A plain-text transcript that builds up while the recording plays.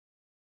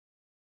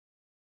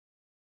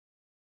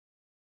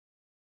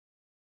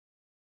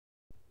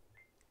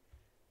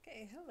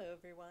Okay, hello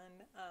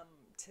everyone.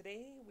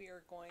 Today we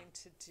are going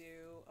to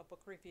do a book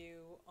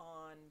review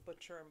on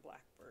Butcher and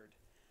Blackbird.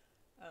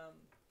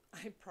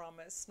 I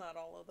promise not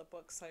all of the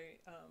books I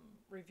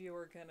review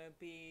are going to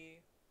be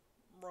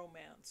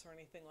romance or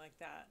anything like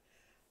that.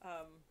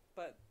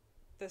 But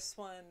this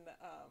one,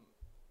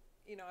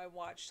 I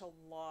watched a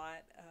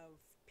lot of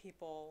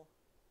people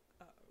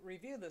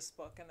review this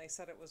book and they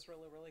said it was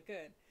really, really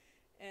good.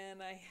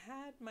 And I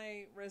had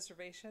my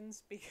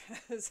reservations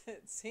because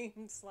it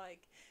seems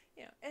like,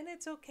 and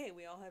it's okay.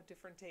 We all have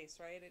different tastes,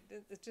 right?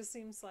 It just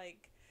seems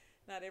like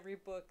not every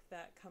book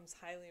that comes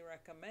highly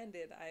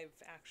recommended I've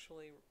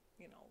actually,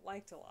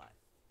 liked a lot.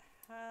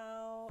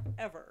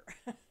 However,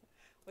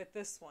 with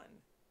this one,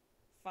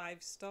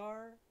 5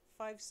 star,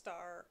 5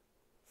 star,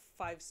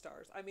 5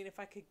 stars. I mean, if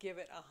I could give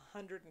it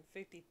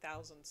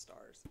 150,000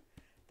 stars,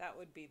 that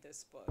would be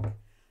this book.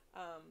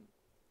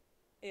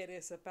 It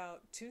is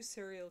about two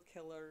serial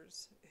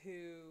killers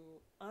who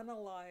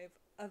unalive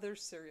other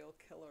serial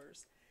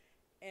killers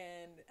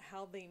and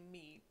how they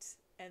meet.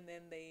 And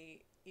then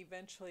they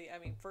eventually,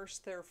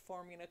 first they're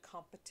forming a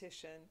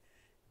competition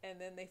and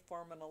then they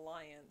form an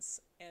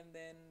alliance. And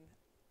then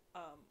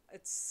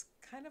it's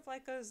kind of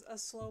like a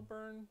slow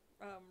burn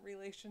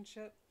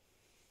relationship,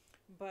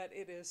 but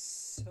it is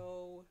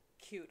so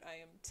cute. I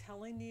am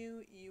telling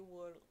you,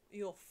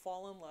 you'll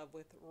fall in love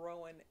with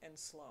Rowan and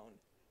Sloane.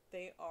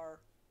 They are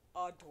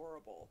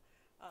adorable.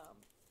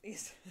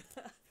 These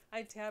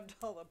I tabbed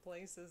all the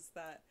places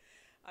that,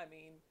 I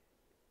mean,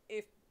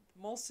 if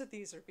most of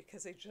these are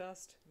because they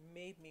just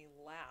made me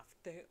laugh.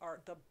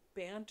 The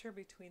banter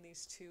between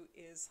these two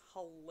is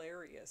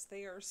hilarious.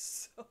 They are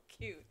so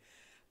cute.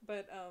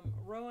 But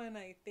Rowan,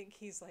 I think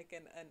he's like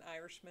an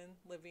Irishman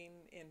living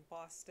in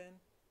Boston.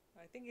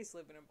 I think he's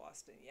living in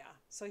Boston, yeah.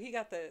 So he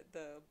got the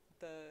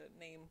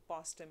name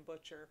Boston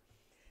Butcher.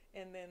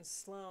 And then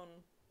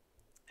Sloane,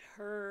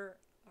 her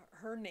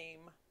her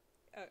name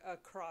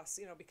across,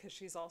 because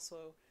she's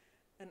also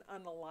an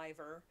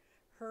unaliver.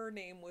 Her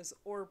name was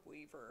Orb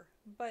Weaver,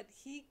 but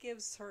he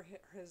gives her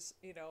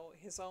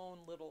his own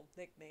little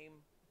nickname,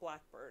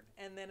 Blackbird,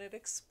 and then it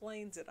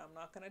explains it. I'm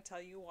not going to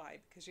tell you why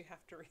because you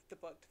have to read the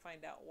book to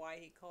find out why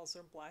he calls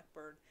her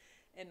Blackbird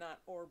and not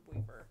Orb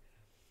Weaver.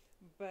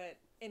 But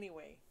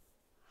anyway,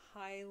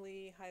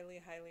 highly, highly,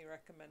 highly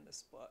recommend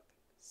this book.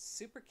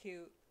 Super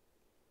cute.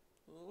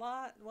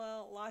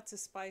 Lots of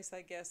spice,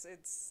 I guess.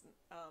 It's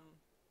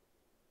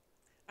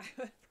I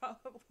would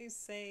probably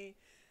say,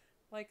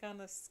 like,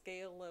 on a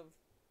scale of,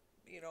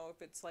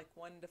 if it's like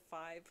 1 to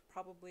 5,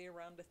 probably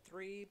around a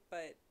 3.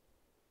 But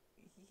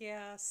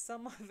yeah,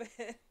 some of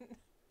it,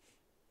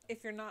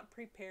 if you're not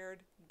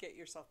prepared, get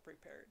yourself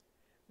prepared.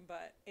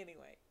 But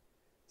anyway,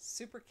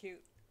 super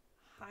cute.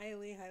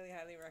 Highly, highly,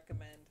 highly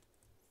recommend.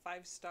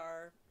 5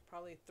 star,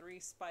 probably 3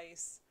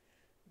 spice,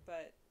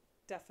 but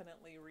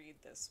definitely read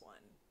this one.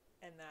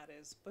 And that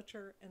is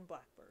Butcher and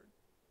Blackbird.